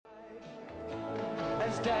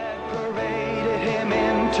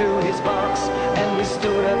into his box, and we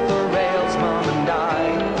stood at the rails, Mum and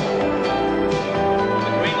I.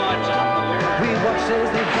 We watched as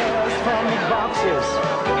the hairs from the boxes,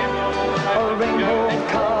 a rainbow of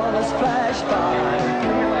colours flashed by.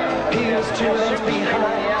 He was 2 lengths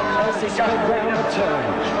behind as they sped round the turn,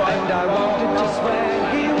 and I wanted to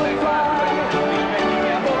swear he would fly.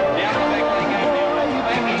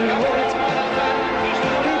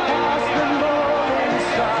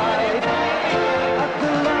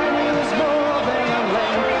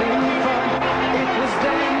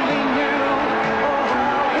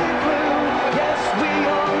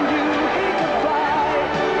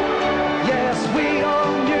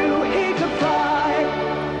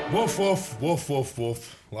 Woof, woof,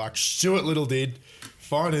 woof. Like Stuart Little did,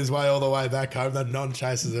 find his way all the way back home. The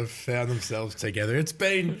non-chasers have found themselves together. It's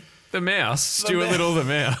been... The mouse. Stuart Little the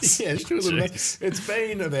mouse. Yeah, Stuart Little. It's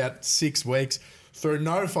been about 6 weeks. Through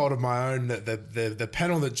no fault of my own, the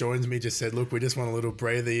panel that joins me just said, look, we just want a little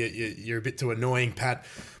breather. You're a bit too annoying, Pat.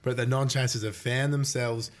 But the non-chasers have found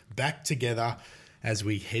themselves back together as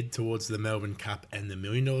we head towards the Melbourne Cup and the $1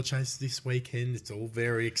 Million Chase this weekend. It's all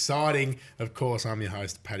very exciting. Of course, I'm your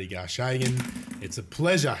host, Paddy Garshagan. It's a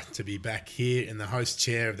pleasure to be back here in the host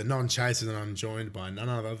chair of the non-chasers, and I'm joined by none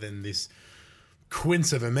other than this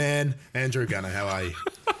quince of a man, Andrew Gunner. How are you?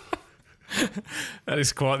 That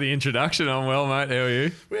is quite the introduction. I'm well, mate. How are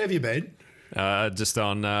you? Where have you been? Just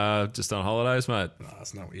on holidays, mate. Oh,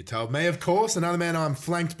 that's not what you told me. Of course, another man I'm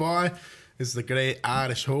flanked by is the great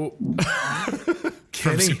Irish Hope.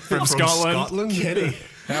 Kenny from Scotland. Kenny,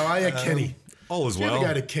 how are you, Kenny? All as Did you well.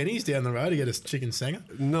 ever go to Kenny's down the road to get a chicken sanger?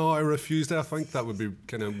 No, I refused. I think that would be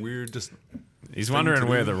kind of weird. Just He's wondering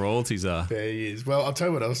where the royalties are. There he is. Well, I'll tell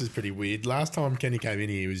you what else is pretty weird. Last time Kenny came in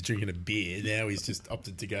here, he was drinking a beer. Now he's just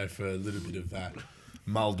opted to go for a little bit of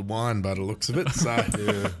mulled wine by the looks of it.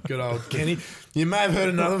 So, Good old Kenny. You may have heard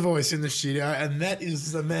another voice in the studio, and that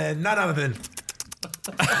is the man, none other than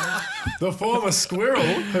the former Squirrel,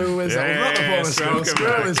 who is not the former Squirrel.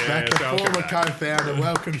 Squirrel is back, the former co-founder.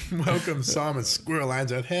 Welcome, Simon Squirrel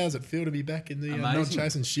Ainsworth. How does it feel to be back in the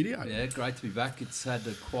non-chasing studio? Yeah, great to be back. It's had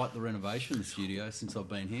quite the renovation, the studio, since I've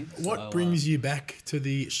been here. What brings you back to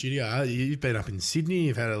the studio? You've been up in Sydney.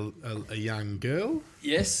 You've had a young girl.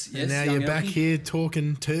 Yes. And now you're back here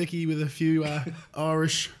talking turkey with a few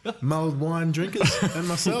Irish mulled wine drinkers and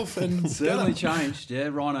myself. And certainly changed. Yeah,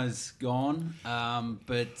 Rhino's gone.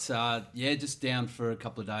 Just down for a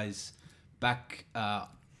couple of days. Back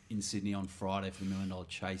in Sydney on Friday for the $1 Million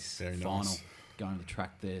Chase final. Nice. Going to the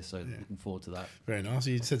track there, so looking forward to that. Very nice.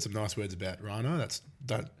 You said some nice words about Rhino.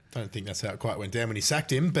 Don't think that's how it quite went down when he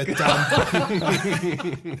sacked him, but no,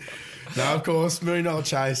 of course, $1 Million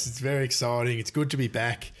Chase. It's very exciting. It's good to be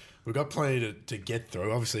back. We've got plenty to get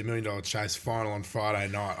through. Obviously, $1 Million Chase final on Friday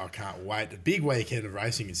night. I can't wait. A big weekend of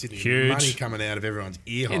racing in Sydney. Huge. Money coming out of everyone's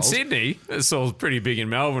ear holes. In Sydney, it's all pretty big in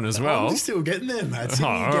Melbourne as well. We're still getting there, mate.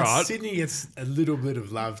 Sydney gets a little bit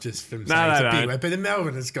of love just from saying it's a big way. But in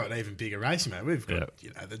Melbourne, it's got even bigger racing, mate. We've got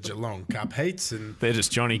the Geelong Cup heats. And they're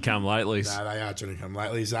just Johnny come latelys. No, they are Johnny come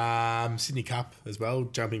latelys. Sydney Cup as well,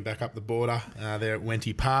 jumping back up the border there at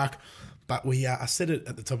Wenty Park. But I said it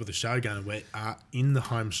at the top of the show, Gunnar, we are in the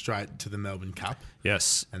home straight to the Melbourne Cup.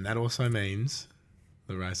 Yes. And that also means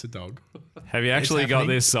the race of dog. Have you actually got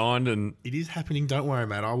this signed? And it is happening. Don't worry,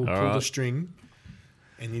 mate. I will pull the string.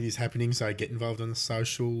 And it is happening. So get involved on the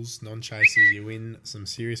socials, non-chasers. You win some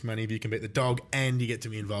serious money if you can beat the dog. And you get to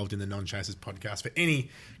be involved in the Non-Chasers podcast. For any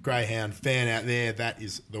greyhound fan out there, that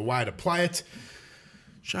is the way to play it.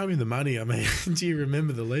 Show me the money. I mean, do you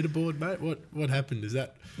remember the leaderboard, mate? What happened? Is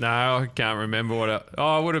that... No, I can't remember what it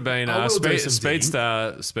would have been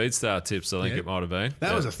Speedstar tips, I think it might have been.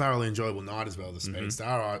 That was a thoroughly enjoyable night as well, the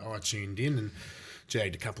Speedstar. I tuned in and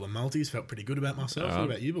jagged a couple of multis, felt pretty good about myself. What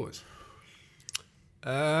about you boys?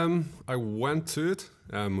 I went to it.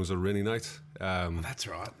 It was a rainy night. That's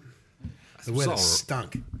right. The weather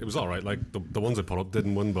stunk. It was all right. Like the ones I put up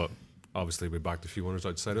didn't win, but obviously we backed a few winners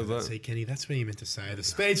outside of that. See, Kenny, that's what you meant to say. The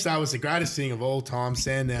Speedstar was the greatest thing of all time.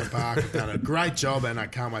 Sandown Park have done a great job, and I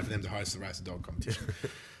can't wait for them to host the Race of Dog competition.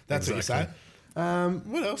 That's what you say.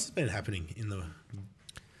 What else has been happening in the,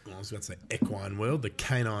 I was about to say equine world, the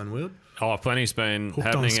canine world? Oh, plenty's been Hooked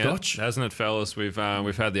happening, on Scotch. Hasn't it, fellas? We've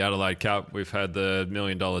had the Adelaide Cup, we've had the $1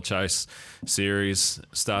 Million Chase series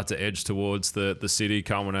start to edge towards the city,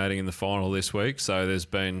 culminating in the final this week. So there's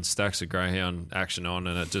been stacks of greyhound action on,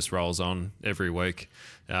 and it just rolls on every week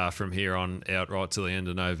from here on out right till the end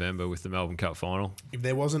of November with the Melbourne Cup final. If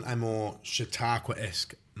there wasn't a more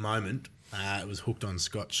Chautauqua-esque moment, it was Hooked on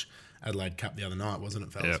Scotch Adelaide Cup the other night, wasn't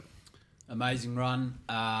it, fellas? Yep. Amazing run.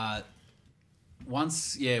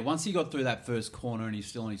 once he got through that first corner and he's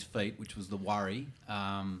still on his feet, which was the worry,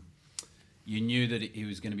 you knew that he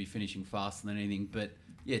was going to be finishing faster than anything. But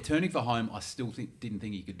yeah, turning for home, I still didn't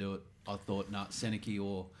think he could do it. I thought, no, Seneke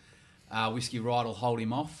or Whiskey Ride will hold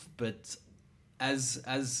him off. But as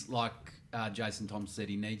Jason Thompson said,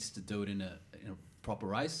 he needs to do it in a proper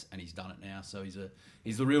race, and he's done it now. So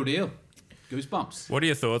he's the real deal. Goosebumps. What are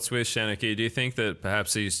your thoughts with Shanachie? Do you think that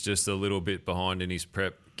perhaps he's just a little bit behind in his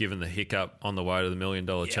prep, given the hiccup on the way to the $1 million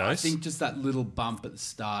chase? I think just that little bump at the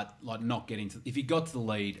start, like not getting to... If he got to the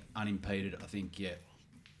lead unimpeded, I think,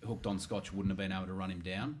 Hooked on Scotch wouldn't have been able to run him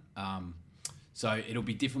down. So it'll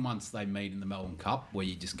be different once they meet in the Melbourne Cup, where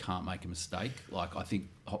you just can't make a mistake. Like, I think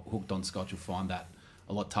Hooked on Scotch will find that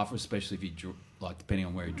a lot tougher, especially if he depending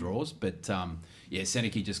on where he draws. But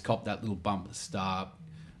Seneke just copped that little bump at the start,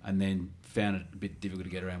 and then found it a bit difficult to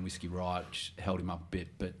get around Whiskey Riot, which held him up a bit.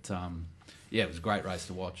 But it was a great race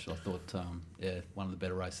to watch. I thought, one of the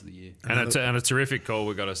better races of the year. And a terrific call,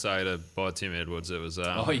 we've got to say, by Tim Edwards. It was. You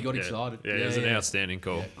got excited. Yeah, it was an outstanding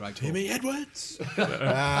call. Yeah, great call. Timmy Edwards.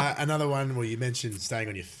 Another one where you mentioned staying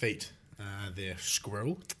on your feet. There,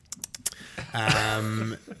 squirrel.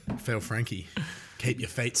 Phil Frankie, keep your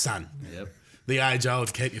feet, son. Yep. The age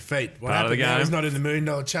old, keep your feet. What Part of the happened now? game. He's not in the $1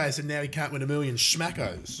 million chase, and now he can't win $1 million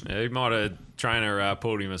schmackos. Yeah, he might have trainer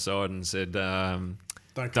pulled him aside and said, Don't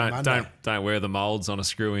come under. don't wear the moulds on a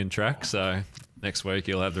screw-in track. So next week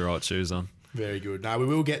he'll have the right shoes on. Very good. Now, we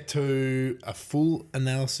will get to a full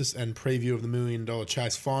analysis and preview of the $1 million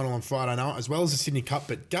chase final on Friday night, as well as the Sydney Cup.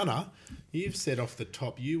 But Gunnar, you've said off the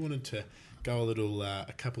top you wanted to go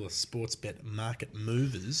a couple of sports bet market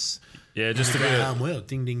movers. Yeah, just a bit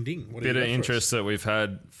ding, ding, ding. What bit of interest that we've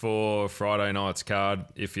had for Friday night's card.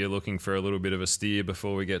 If you're looking for a little bit of a steer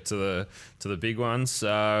before we get to the big ones,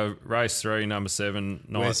 race 3, number 7.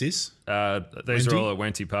 Where's this? These are all at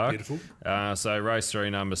Wenty Park. Beautiful. So race 3,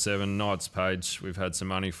 number 7, Knights Page. We've had some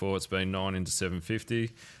money for. It's been 9 into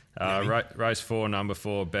 750. Race 4, number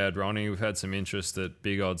 4, Bad Ronnie. We've had some interest at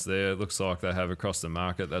big odds there. It looks like they have across the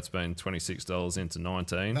market. That's been $26 into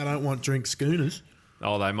 19. They don't want drink schooners.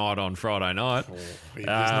 Oh, they might on Friday night. There's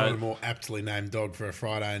not a more aptly named dog for a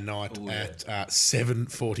Friday night at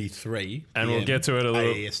 7:43. And we'll get to it a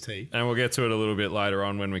little AEST. And we'll get to it a little bit later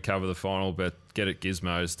on when we cover the final. But Get It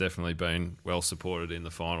Gizmo's definitely been well supported in the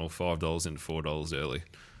final. $5 into $4 early.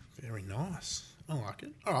 Very nice. I like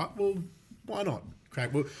it. All right. Well, why not?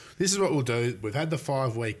 Crack. Well, this is what we'll do. We've had the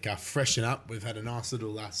 5-week freshen up. We've had a nice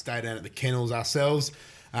little stay down at the kennels ourselves.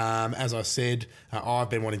 As I said, I've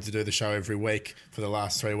been wanting to do the show every week for the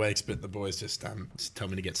last 3 weeks, but the boys just tell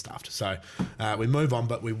me to get stuffed. So we move on,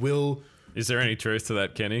 but we will... Is there any truth to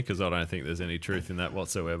that, Kenny? Because I don't think there's any truth in that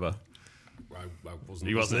whatsoever.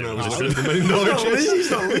 He wasn't. I was just at the $1 million chase.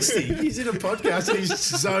 He's not listening. He's in a podcast and he's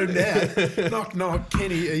zoned out. Knock, knock.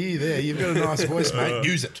 Kenny, are you there? You've got a nice voice, mate.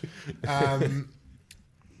 Use it.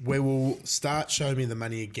 We will start Show Me the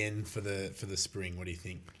Money again for the spring. What do you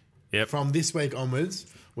think? Yep. From this week onwards,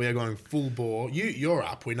 we are going full bore. You're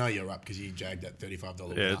up. We know you're up because you jagged that $35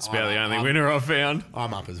 winner. Yeah, it's about the only winner I've found.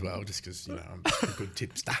 I'm up as well, just because I'm a good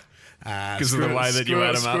tipster. Because of the way that you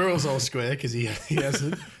add him up. Squirrel's all square because he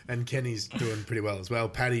hasn't, and Kenny's doing pretty well as well.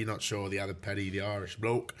 Paddy, not sure the other Paddy, the Irish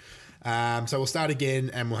bloke. So we'll start again,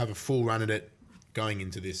 and we'll have a full run at it going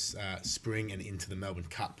into this spring and into the Melbourne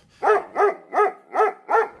Cup.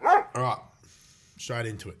 All right, straight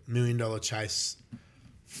into it. $1 million chase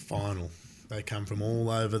final. They come from all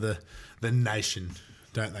over the nation,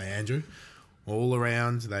 don't they, Andrew? All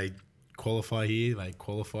around. They qualify here. They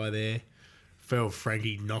qualify there. Phil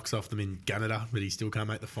Frankie knocks off them in Gunnedah, but he still can't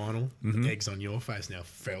make the final. Mm-hmm. Egg's on your face now,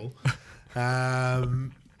 Phil.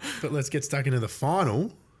 But let's get stuck into the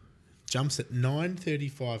final. Jumps at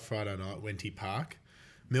 9:35 Friday night, Wenty Park.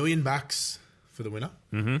 $1 million for the winner.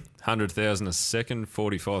 Mm-hmm. 100,000 a second,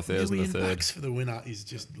 45,000 a $1 million third. for the winner is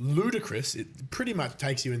just ludicrous. It pretty much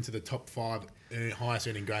takes you into the top 5 highest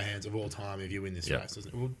earning greyhounds of all time if you win this race,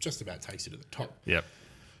 doesn't it? Well, just about takes you to the top. Yep.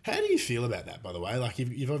 How do you feel about that, by the way? Like,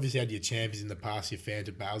 you've obviously had your champions in the past, your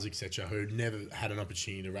Fanta Bales, etc., who never had an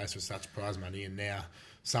opportunity to race for such prize money, and now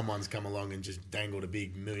someone's come along and just dangled a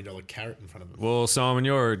big $1 million carrot in front of them. Well, Simon,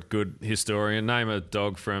 you're a good historian. Name a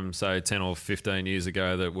dog from, say, 10 or 15 years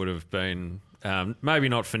ago that would have been maybe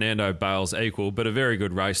not Fernando Bale's equal, but a very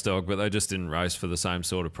good race dog, but they just didn't race for the same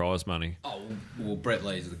sort of prize money. Oh, well, Brett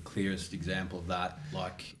Lee is the clearest example of that.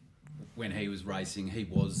 Like, when he was racing, he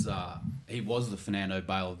was the Fernando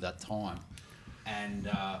Bale of that time, and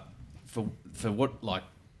for what like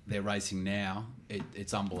they're racing now,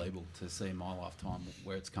 it's unbelievable to see in my lifetime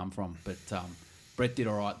where it's come from. But Brett did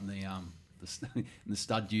all right in in the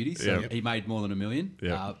stud duty, so Yep. he made more than $1 million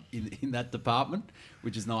Yep. in that department,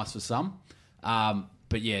 which is nice for some.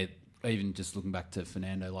 But yeah, even just looking back to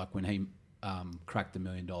Fernando, like when he cracked $1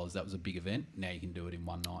 million, that was a big event. Now you can do it in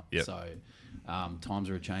one night. Yep. So times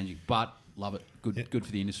are changing, but love it. Good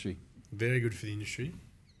for the industry. Very good for the industry.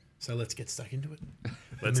 So let's get stuck into it.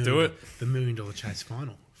 Let's do it. The $1 Million Chase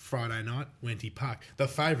final. Friday night, Wenty Park. The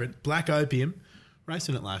favourite, Black Opium,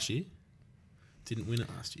 racing it last year. Didn't win it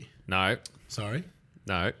last year. No, Sorry.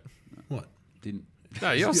 no. What? Didn't. No,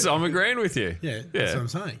 I'm agreeing with you. Yeah, that's what I'm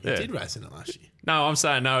saying. You Yeah. did race in it last year. No, I'm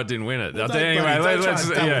saying no, it didn't win it. Well, Anyway, don't try let's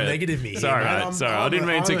and double negative me here, Sorry, mate. mate. Sorry, I didn't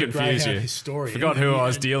mean to I'm a confuse greyhound you. historian, Forgot who I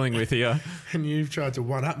was and- dealing with here. And you've tried to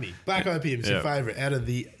one-up me. Black Opium's your Yeah. favourite out of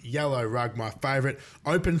the yellow rug, my favourite.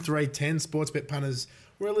 Open 310. Sports bet punters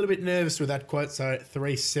were a little bit nervous with that quote, so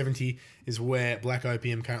 370 is where Black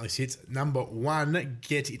Opium currently sits. Number 1,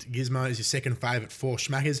 Get It Gizmo is your second favourite for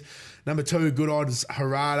Schmackers. Number 2, Good Odds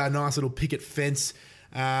Harada, nice little picket fence.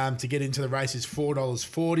 To get into the race is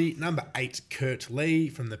 $4.40. Number 8, Kurt Lee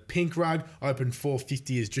from the pink rug. Open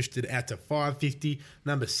 450 is drifted out to $5.50.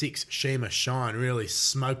 Number 6, Shima Shine. Really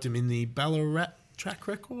smoked him in the Ballarat track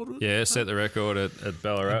record. Yeah, set the record at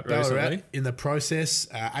Ballarat recently. In the process,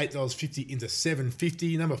 $8.50 into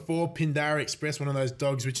 $7.50. Number 4, Pindara Express, one of those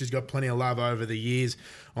dogs which has got plenty of love over the years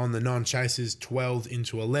on the non-chasers, 12s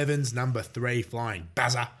into 11s. Number 3, Flying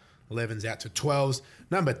Buzzer, 11s out to 12s.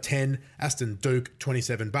 Number 10, Aston Duke,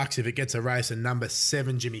 $27 if it gets a race. And number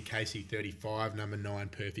 7, Jimmy Casey, 35. Number 9,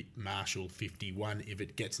 Perfect Marshall, 51 if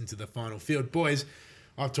it gets into the final field. Boys,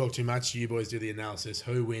 I've talked too much. You boys do the analysis.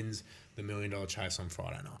 Who wins the $1 Million Chase on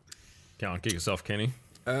Friday night? Go on, kick us off, Kenny.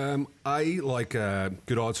 I like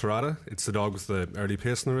Good Odds Harada. It's the dog with the early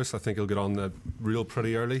pace in the race. I think he'll get on the real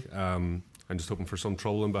pretty early. I'm just hoping for some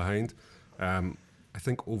trouble in behind. I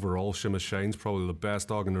think overall Shima Shine's probably the best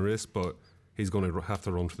dog in the race, but he's going to have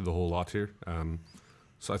to run through the whole lot here.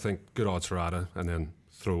 So I think Good Odds Harada and then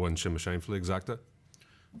throw in Shima Shine for the exacta.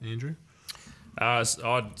 Andrew? I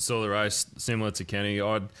saw the race similar to Kenny.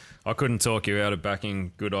 I couldn't talk you out of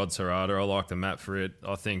backing Good Odds Harada. I like the map for it.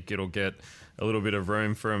 I think it'll get a little bit of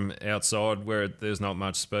room from outside where there's not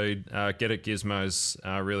much speed. Get It Gizmo's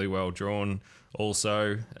really well drawn.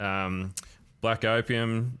 Also, Black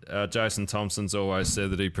Opium, Jason Thompson's always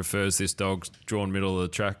said that he prefers this dog drawn middle of the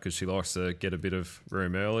track because she likes to get a bit of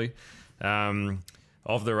room early.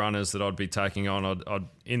 Of the runners that I'd be taking on I'd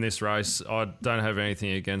in this race, I don't have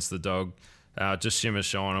anything against the dog. Just Shimmer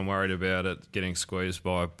Shine, I'm worried about it getting squeezed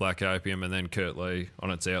by Black Opium and then Kurt Lee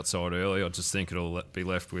on its outside early. I just think it'll be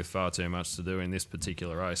left with far too much to do in this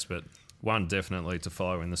particular race, but one definitely to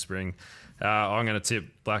follow in the spring. I'm going to tip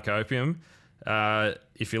Black Opium.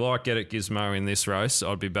 If you like Get It Gizmo in this race,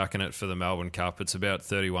 I'd be backing it for the Melbourne Cup. It's about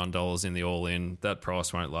 $31 in the all-in. That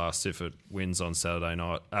price won't last if it wins on Friday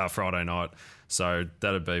night. So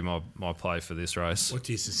that'd be my play for this race. What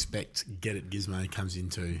do you suspect Get It Gizmo comes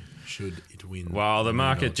into should it win? Well, the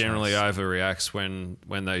market Chase? generally overreacts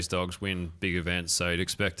when these dogs win big events, so you'd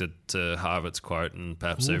expect it to halve its quote and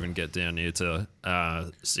perhaps even get down near to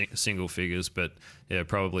single figures. But yeah,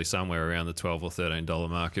 probably somewhere around the $12 or $13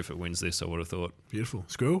 mark if it wins this, I would have thought. Beautiful.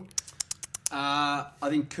 Squirrel? I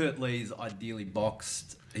think Kurt Lee's ideally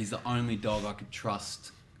boxed. He's the only dog I could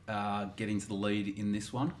trust getting to the lead in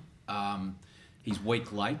this one. He's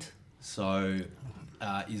weak late, so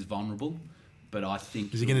is vulnerable. But I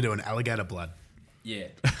think Is he going to do an alligator blood? yeah,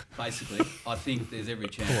 basically, I think there's every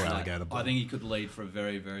chance. Poor that alligator blood. I think he could lead for a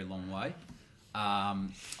very, very long way. I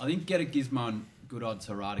think Get It Gizmo and Good Odds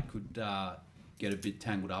Harada could get a bit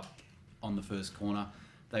tangled up on the first corner.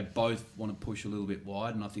 They both want to push a little bit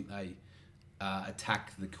wide, and I think they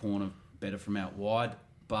attack the corner better from out wide.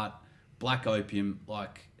 But Black Opium,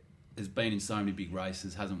 has been in so many big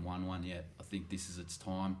races, hasn't won one yet. I think this is its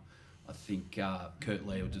time. I think Kurt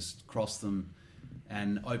Lee will just cross them,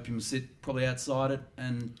 and Opium will sit probably outside it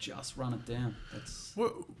and just run it down.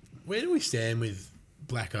 Where do we stand with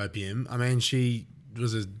Black Opium? I mean, she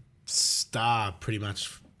was a star pretty much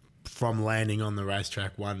from landing on the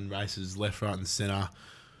racetrack, won races left, right and centre.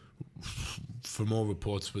 From all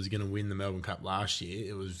reports, was going to win the Melbourne Cup last year.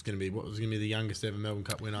 It was going to be the youngest ever Melbourne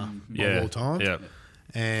Cup winner of all time. Yeah.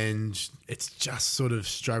 And it's just sort of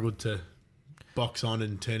struggled to box on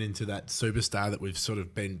and turn into that superstar that we've sort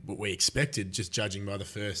of been what we expected, just judging by the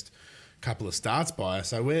first couple of starts by her.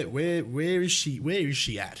 So where is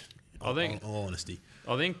she at? I think, in all honesty,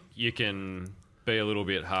 I think you can be a little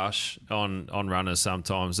bit harsh on runners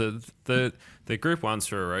sometimes. The Group 1's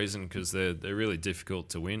for a reason because they're really difficult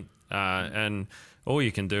to win, and all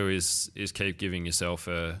you can do is keep giving yourself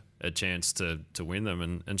a a chance to win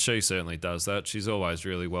them, and she certainly does that. She's always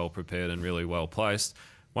really well prepared and really well placed.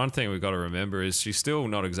 One thing we've got to remember is she's still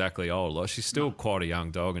not exactly old. Like, she's still quite a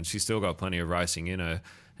young dog, and she's still got plenty of racing in her.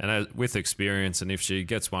 And with experience, and if she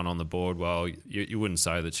gets one on the board, well, you wouldn't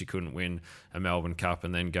say that she couldn't win a Melbourne Cup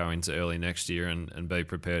and then go into early next year and be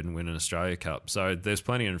prepared and win an Australia Cup. So there's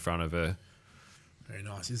plenty in front of her. Very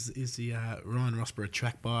nice. Is the Ryan Rossborough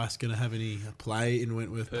track bias going to have any play in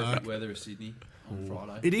Wentworth Perfect Park? weather of Sydney on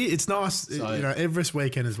Friday. It is. It's nice. So- Everest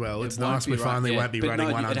weekend as well. It's nice we finally won't be running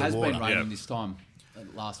one It has underwater. been raining Yeah. this time, the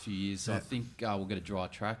last few years. So I think we'll get a dry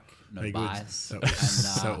track, no Very good. bias.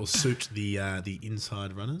 So it will suit the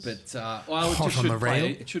inside runners. But well, Hot on the rail.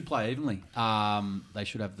 it should play evenly. They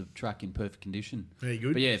should have the track in perfect condition. Very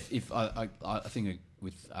good. But yeah, if I think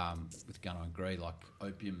with Gunnar, I agree. Like,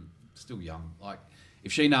 Opium, still young. Like,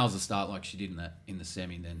 if she nails the start like she did in the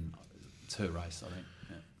semi, then it's her race, I think.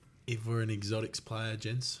 Yeah. If we're an exotics player,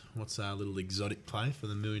 gents, what's our little exotic play for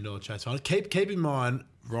the $1 million chase? Keep in mind,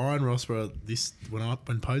 Ryan Rossborough,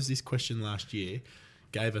 when posed this question last year,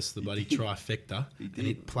 gave us the bloody trifecta, and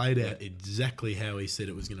it played out exactly how he said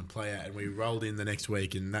it was going to play out, and we rolled in the next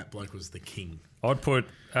week, and that bloke was the king. I'd put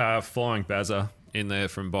Flying Bazza in there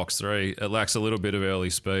from box 3. It lacks a little bit of early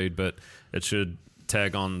speed, but it should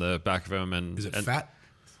tag on the back of him. And Is it fat?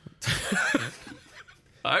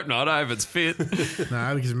 I hope not. I hope it's fit.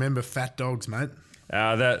 No, because remember, fat dogs, mate.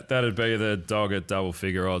 That'd be the dog at double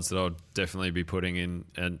figure odds that I'd definitely be putting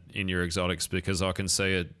in your exotics, because I can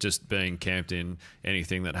see it just being camped in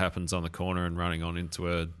anything that happens on the corner and running on into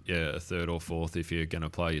a third or fourth if you're going to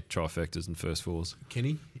play your trifectas and first fours.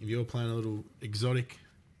 Kenny, if you're playing a little exotic,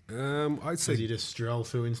 I'd so you say just stroll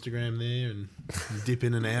through Instagram there and dip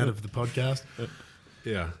in and out of the podcast.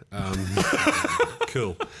 yeah.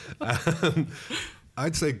 Cool.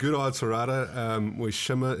 I'd say good odds Harada with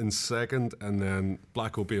Shimmer in second, and then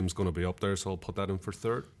Black Opium's going to be up there, so I'll put that in for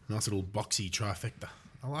third. Nice little boxy trifecta.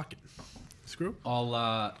 I like it. Screw.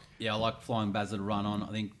 I like Flying Bazza to run on. I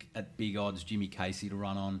think at big odds, Jimmy Casey to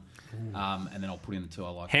run on. And then I'll put in the two I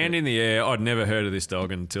like. Hand in the air. I'd never heard of this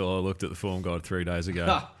dog until I looked at the form guide 3 days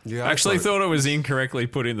ago. Yeah, I actually thought it was incorrectly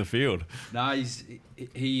put in the field. No,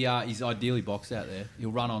 he's ideally boxed out there.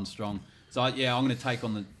 He'll run on strong. So I'm going to take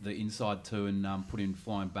on the inside two and put in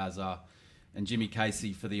Flying Bazza and Jimmy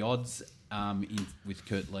Casey for the odds with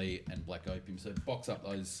Kurt Lee and Black Opium. So box up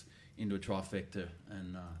those into a trifecta,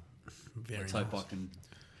 and let's hope I can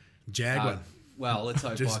Jag one. Well, let's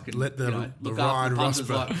hope Just I can let the look Ryan after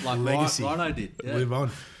the punters Rossborough like legacy Rhino did. Yeah. live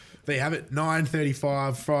on. There you have it.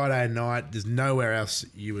 9:35 Friday night. There's nowhere else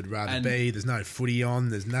you would rather And be. There's no footy on.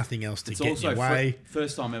 There's nothing else to It's get in also your way.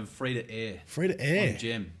 first time ever free to air. Free to air. On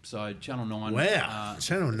Gem. So Channel 9. Wow.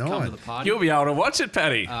 Channel 9. Come to the party. You'll be able to watch it,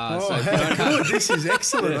 Paddy. Oh, if you how don't good. This is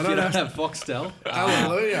excellent. if I you don't don't have have Foxtel.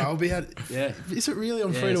 Hallelujah. I'll be out. Yeah. Is it really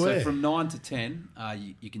on Yeah, free to so air? from 9 to 10,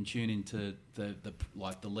 you can tune into the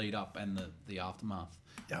lead up and the aftermath.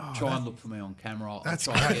 Oh, Try and look for me on camera. I'll that's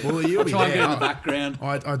try and great. get- Well, you'll I'll be try and there. get in the background.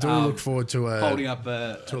 I do look forward to holding up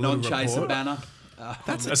a little non-chaser report. banner.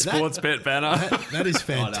 A sports bet banner. That is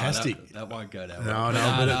Oh, no, fantastic. that won't go down. No,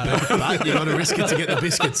 but you got to risk it to get the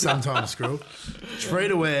biscuits sometimes, Screw. Free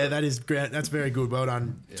to wear, that is great. That's very good. Well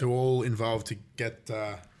done to all involved to get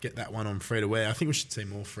that one on free to wear. I think we should see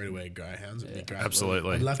more free to wear greyhounds. It'd be great.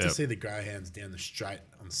 Absolutely. I'd love to Yep. see the greyhounds down the straight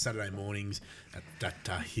on Saturday mornings at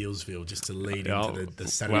Hillsville just to lead Yeah, into the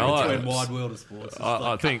Saturday. well, trips. Between Wide World of Sports.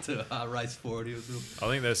 I think- to race 4 at Hillsville. I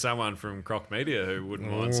think there's someone from Croc Media who wouldn't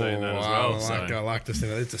mind seeing that as well. I like to see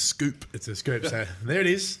that. It's a scoop. So there it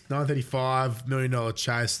is. 9:35 $1 million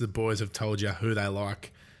chase. The boys have told you who they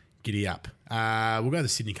like. Giddy up. We'll go to the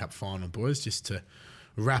Sydney Cup final, boys, just to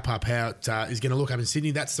wrap up how it is going to look up in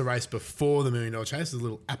Sydney. That's the race before the $1 million chase. There's a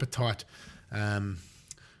little appetite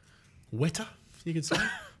wetter, you could say.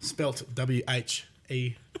 Spelt WHETTER.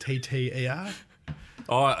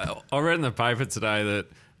 I read in the paper today that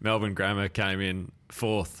Melbourne Grammar came in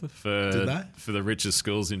 4th Did they? for the richest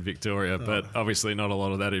schools in Victoria, but obviously not a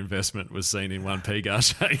lot of that investment was seen in one P-gar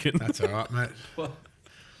shaken. That's all right, mate.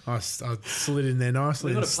 I slid in there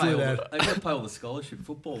nicely and slid out. They've got to pay all the scholarship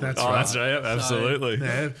football. That's Oh, right. that's right, yeah, absolutely.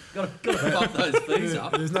 Yeah, Got to bump those fees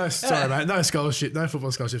up. there's no sorry, mate. No scholarship, no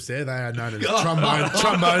football scholarships there. They are known as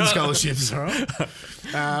trombone scholarships. All right.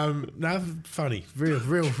 No, funny,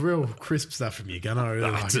 real crisp stuff from you, Gunnar. I really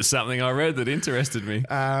like That's it. just something I read that interested me.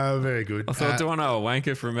 Very good. I thought, do I know a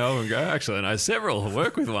wanker from Melbourne Go? Actually, I know several. I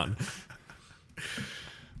work with one.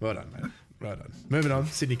 Well done, mate. Well done. Moving on,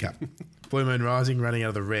 Sydney Cup. Blue Moon Rising running out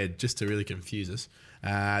of the red just to really confuse us.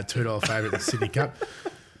 $2 favourite in the Sydney Cup.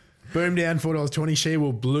 Boom down $4.20. She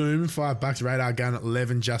will bloom $5. Radar gun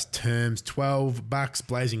 11. Just terms $12.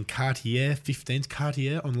 Blazing Cartier 15.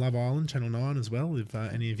 Cartier on Love Island Channel 9 as well. If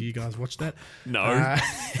any of you guys watched that, No.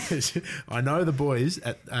 I know the boys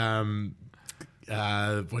at what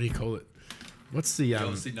do you call it? What's the You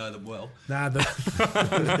obviously know them well. Nah, the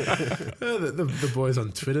the boys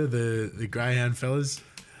on Twitter, the Greyhound fellas.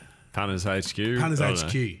 Punters HQ. Punters I don't know.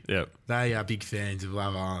 HQ. Yep. They are big fans of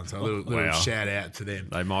Love Island, so a little Wow. shout out to them.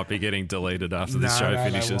 They might be getting deleted after this show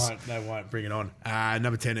finishes. They won't bring it on.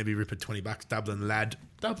 Number 10, Ebby Ripper, $20. Dublin Lad.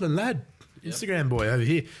 Instagram boy over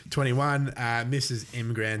here. 21. Mrs.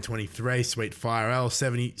 M Grand, 23. Sweet Fire L,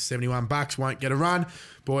 $71. Won't get a run.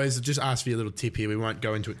 Boys, I've just asked for your little tip here. We won't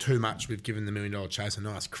go into it too much. We've given the $1 Million Chase a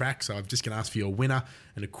nice crack, so I'm just going to ask for your winner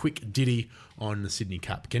and a quick ditty on the Sydney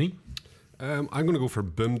Cup. Kenny? I'm going to go for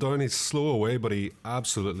Boom Down. He's slow away, but he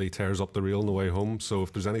absolutely tears up the reel on the way home. So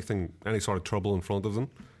if there's any sort of trouble in front of them,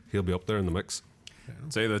 he'll be up there in the mix.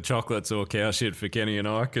 It's either chocolates or cow shit for Kenny and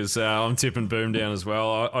I, because I'm tipping Boom down as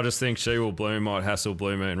well. I just think She Will Bloom might hassle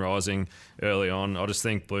Blue Moon Rising early on. I just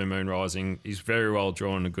think Blue Moon Rising, he's very well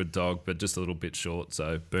drawn and a good dog, but just a little bit short.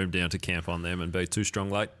 So Boom down to camp on them and be too strong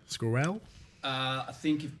late. Squirrel? I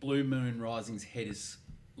think if Blue Moon Rising's head is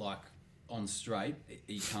like on straight,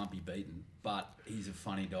 he can't be beaten. But he's a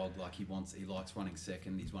funny dog. Like he likes running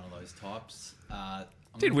second. He's one of those types.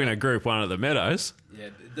 Did win a Group 1 at the Meadows. Yeah,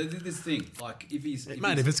 this thing, like if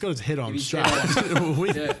It's got his head on he's straight. head It will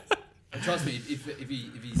win. yeah, trust me.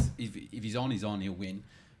 If he's on, he's on. He'll win.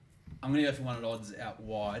 I'm going to go for one of the odds out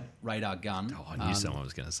wide. Radar gun. Oh, I knew someone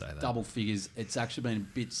was going to say that. Double figures. It's actually been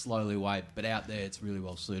a bit slowly away, but out there it's really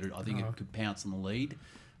well suited. I think it could pounce on the lead.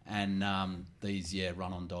 And these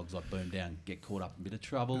run-on dogs like Boom Down get caught up in a bit of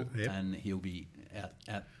trouble, and he'll be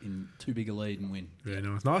out in too big a lead and win. Very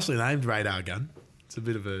nice. Nicely named Radar Gun. It's a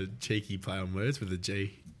bit of a cheeky play on words with a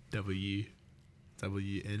GWWNN.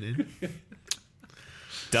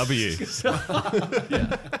 W.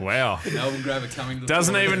 Wow. Melbourne Grabber coming to the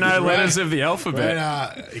Doesn't floor. even know letters of the alphabet.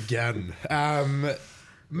 Radar Gun.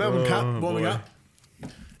 Melbourne Cup warming up.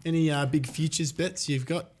 Any big futures bets you've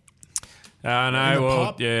got? In No, the well,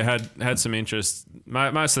 pub? yeah, had some interest.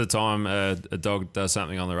 Most of the time, a dog does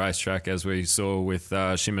something on the racetrack, as we saw with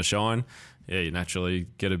Shimmer Shine. Yeah, you naturally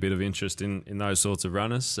get a bit of interest in those sorts of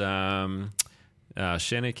runners.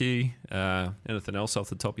 Sheneke, anything else off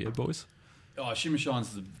the top of your head, boys? Oh, Shimmer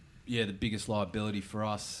Shine's the biggest liability for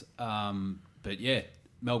us. But yeah,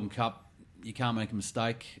 Melbourne Cup, you can't make a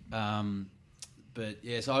mistake. But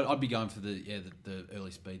yeah, so I'd be going for the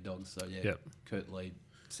early speed dogs. So yeah, Kurt Lee,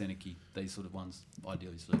 Seneke, these sort of ones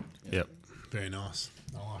ideally suited. Yep. Very nice.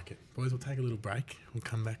 I like it. Boys, we'll take a little break. We'll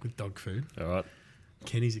come back with dog food. All right.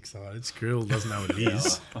 Kenny's excited. Skrill doesn't know what it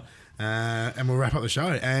is. And we'll wrap up the show.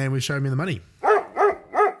 And we show me the money. All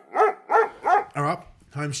right.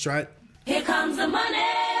 Home straight. Here comes the money.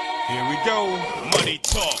 Here we go. Money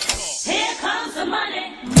talk. Here comes the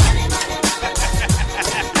money. Money, money, money.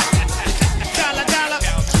 Dollar, dollar.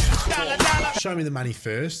 Dollar, dollar. Show me the money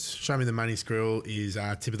first. Show me the money, Skrill, is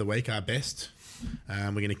our tip of the week, our best.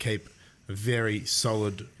 We're going to keep a very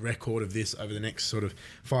solid record of this over the next sort of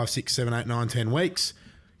 5, 6, 7, 8, 9, 10 weeks.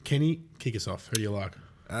 Kenny, kick us off. Who do you like?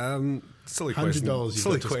 Silly $100 question. you've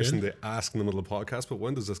Silly got to question spend. to ask in the middle of the podcast, but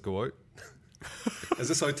when does this go out? Is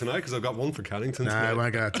this out tonight? Because I've got one for Cannington No, tonight. it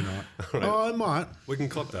won't go out tonight. Right. Oh, it might. We can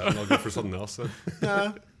cut that and I'll go for something else then.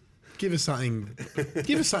 No. Give us something.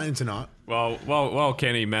 Give us something tonight. Well, while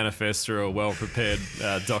Kenny manifests through a well-prepared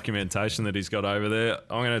documentation that he's got over there,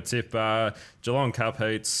 I'm going to tip Geelong Cup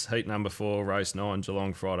heats, heat number 4, race 9,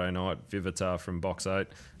 Geelong Friday night, Vivitar from box 8.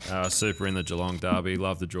 Super in the Geelong Derby.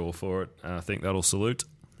 Love the draw for it. I think that'll salute.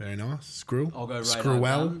 Very nice. Skrill. I'll go Radar Skrill.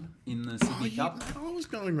 Gun in the Sydney Cup. I was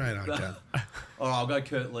going Radar Gun. Or I'll go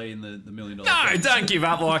Kurt Lee in the $1 million. No, don't give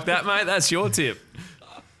up like that, mate. That's your tip.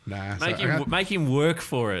 Nah. Make him work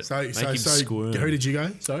for it. So Make him squirm. who did you go?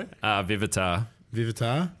 Sorry? Vivitar,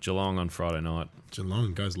 Vivitar. Geelong on Friday night.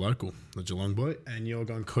 Geelong goes local. The Geelong boy. And you're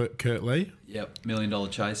going Kurt Lee. Yep, $1 million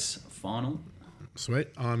chase final. Sweet.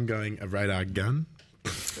 I'm going a Radar Gun.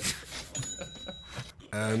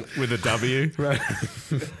 And With a W. Right.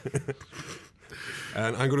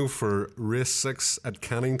 And I'm going to go for race 6 at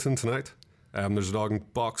Cannington tonight. There's a dog in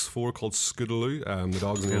box 4 called Scootaloo. The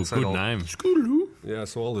dog's on the inside. Good name. Yeah,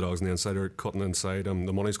 so all the dogs on the inside are cutting inside. The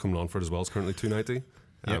money's coming on for it as well. It's currently $2.90.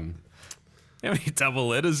 How many double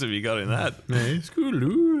letters have you got in that? Yeah,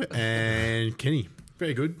 Scootaloo. And Kenny.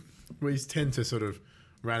 Very good. We tend to sort of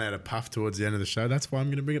run out of puff towards the end of the show. That's why I'm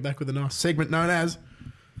going to bring it back with a nice segment known as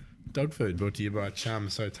Dog Food, brought to you by Charm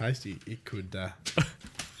So Tasty. It could,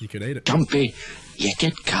 you could eat it. Dumpy, you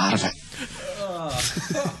get Carver.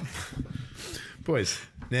 Boys,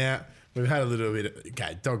 now we've had a little bit of,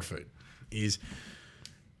 okay, dog food is,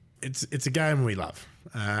 it's a game we love.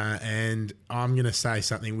 And I'm going to say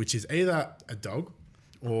something which is either a dog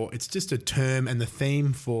or it's just a term, and the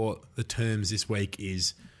theme for the terms this week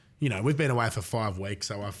is, you know, we've been away for 5 weeks,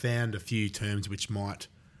 so I've found a few terms which might,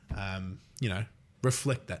 you know,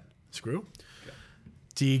 reflect that. Squirrel? Okay.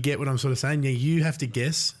 Do you get what I'm sort of saying? Yeah, you have to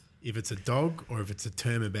guess if it's a dog or if it's a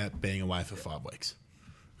term about being away for 5 weeks.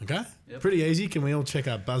 Okay? Yep. Pretty easy. Can we all check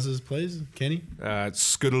our buzzers, please? Kenny?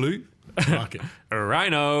 Scootaloo. Like it.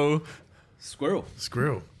 Rhino. Squirrel.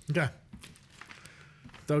 Squirrel. Okay.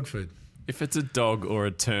 Dog food. If it's a dog or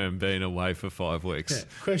a term being away for 5 weeks. Yeah.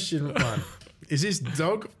 Question 1. Is this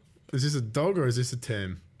dog? Is this a dog or is this a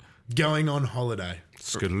term? Going on holiday.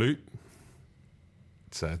 Scootaloo.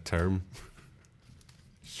 It's a term.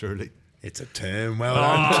 Surely. It's a term. Well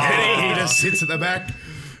done, Kenny. He just sits at the back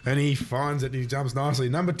and he finds it and he jumps nicely.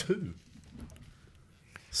 Number 2.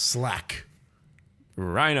 Slack.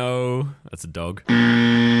 Rhino. That's a dog.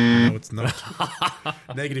 No, it's not.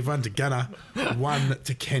 -1 to Gunner. 1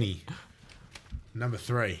 to Kenny. Number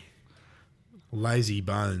 3. Lazy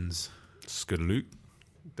bones. Scootaloo.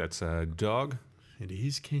 That's a dog. It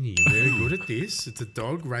is, Kenny. You're very good at this. It's a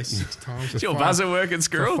dog. Raced 6 times. Is your buzzer working,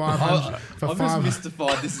 Squirrel? I'm just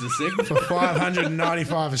mystified this is a segment. For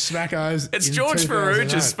 595 smackos. It's in George 2008.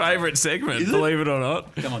 Farrugia's favourite segment, believe it or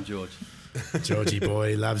not. Come on, George. Georgie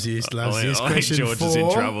boy loves this. Loves I this. think Question George 4. is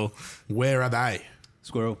in trouble. Where are they?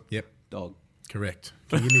 Squirrel. Yep. Dog. Correct.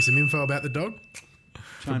 Can you give me some info about the dog?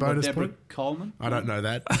 Trained by bonus Deborah point? Coleman. I don't know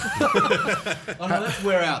that. Oh, no, that's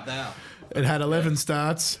Wear Out Thou. It had 11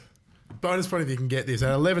 starts. Bonus point if you can get this.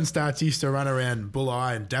 At 11 starts, used to run around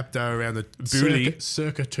Bulli and Dapto around the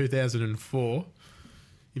circa 2004.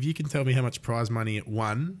 If you can tell me how much prize money it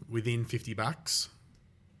won within $50,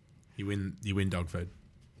 you win dog food.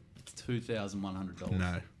 $2,100.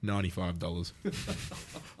 No, $95.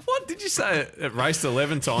 What did you say? It raced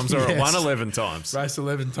 11 times or it won 11 times? Raced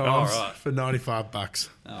 11 times right. for $95.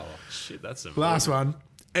 Oh, well. Shit, that's a Last one.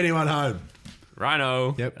 Anyone home?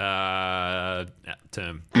 Rhino. Yep.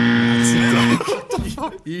 Term.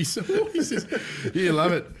 You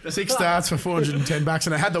love it. 6 starts for $410,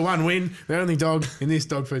 and I had the one win. The only dog in this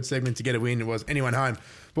dog food segment to get a win was anyone home.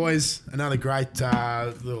 Boys, another great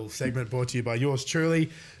little segment brought to you by yours truly.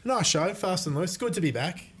 Nice show, fast and loose. Good to be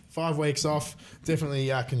back. 5 weeks off. Definitely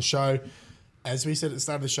can show. As we said at the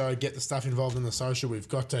start of the show, get the stuff involved in the social. We've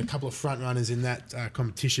got a couple of front runners in that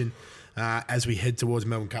competition as we head towards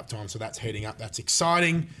Melbourne Cup time. So that's heading up. That's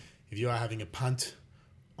exciting. If you are having a punt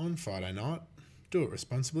on Friday night, do it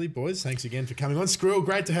responsibly, boys. Thanks again for coming on. Squirrel,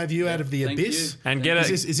 great to have you out of the abyss. And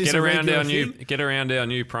Is this a around regular our new thing? get around our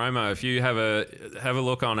new promo. If you have a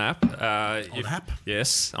look on app, app?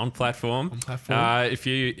 Yes, on platform. If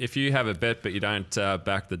you have a bet but you don't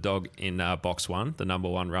back the dog in box 1, the number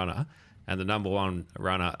 1 runner, and the number 1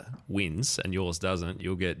 runner wins and yours doesn't,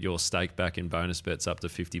 you'll get your stake back in bonus bets up to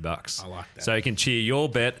 $50. I like that. So you can cheer your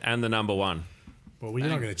bet and the number 1. Well, you're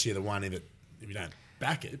not going to cheer the one if you don't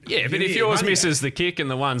back it. Yeah, but You if get your yours money misses back. the kick and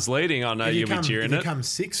the one's leading, I know If you'll be cheering if it. you come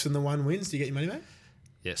 6th and the one wins, do you get your money back?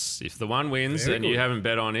 Yes, if the one wins Very and you good. haven't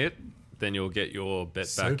bet on it, then you'll get your bet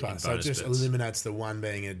back in Super. bonus So it just bets. eliminates the one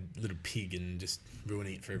being a little pig and just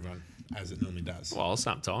ruining it for everyone, as it normally does. Well,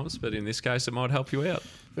 sometimes, but in this case, it might help you out.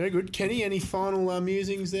 Very good. Kenny, any final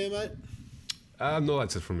musings there, mate? No,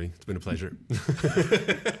 that's it from me. It's been a pleasure.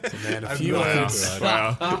 There's a man, a few words.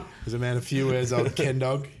 Wow. There's a man, a few words, old Ken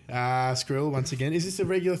Dog. Skrill, once again. Is this a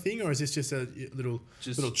regular thing or is this just a little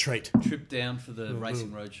treat? Trip down for the Racing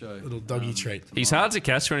Roadshow. Little doggy treat. He's hard to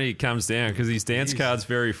catch when he comes down because his dance card's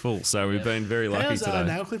very full. So we've been very lucky How's today.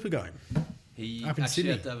 Nail Clipper going? He Up in actually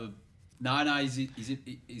Sydney? had to have a... No,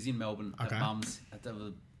 he's in Melbourne Okay. at Mum's. Had to have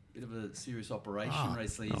a bit of a serious operation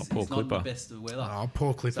recently. He's, poor he's not in the Clipper. best of weather. Oh,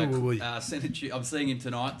 poor Clipper. Send it to you. I'm seeing him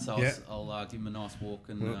tonight, so Yeah. I'll give him a nice walk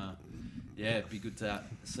and it'd be good to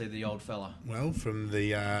see the old fella. Well, from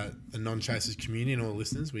the non-chasers community and all the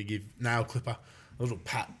listeners, we give Nail Clipper a little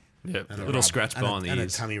pat. Yep, And a little rub, scratch and behind the and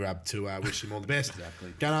ears. a tummy rub to wish him all the best.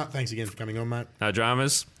 Exactly. Gunnar, thanks again for coming on, mate. No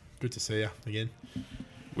dramas. Good to see you again.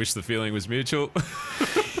 Wish the feeling was mutual.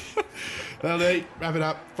 That'll do. Wrap it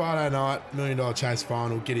up. Friday night, $1 Million Chase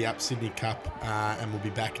final. Giddy up, Sydney Cup. And we'll be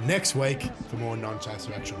back next week for more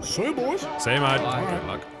non-chaser action. See you, boys. See you, mate. Bye. Good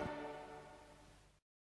luck.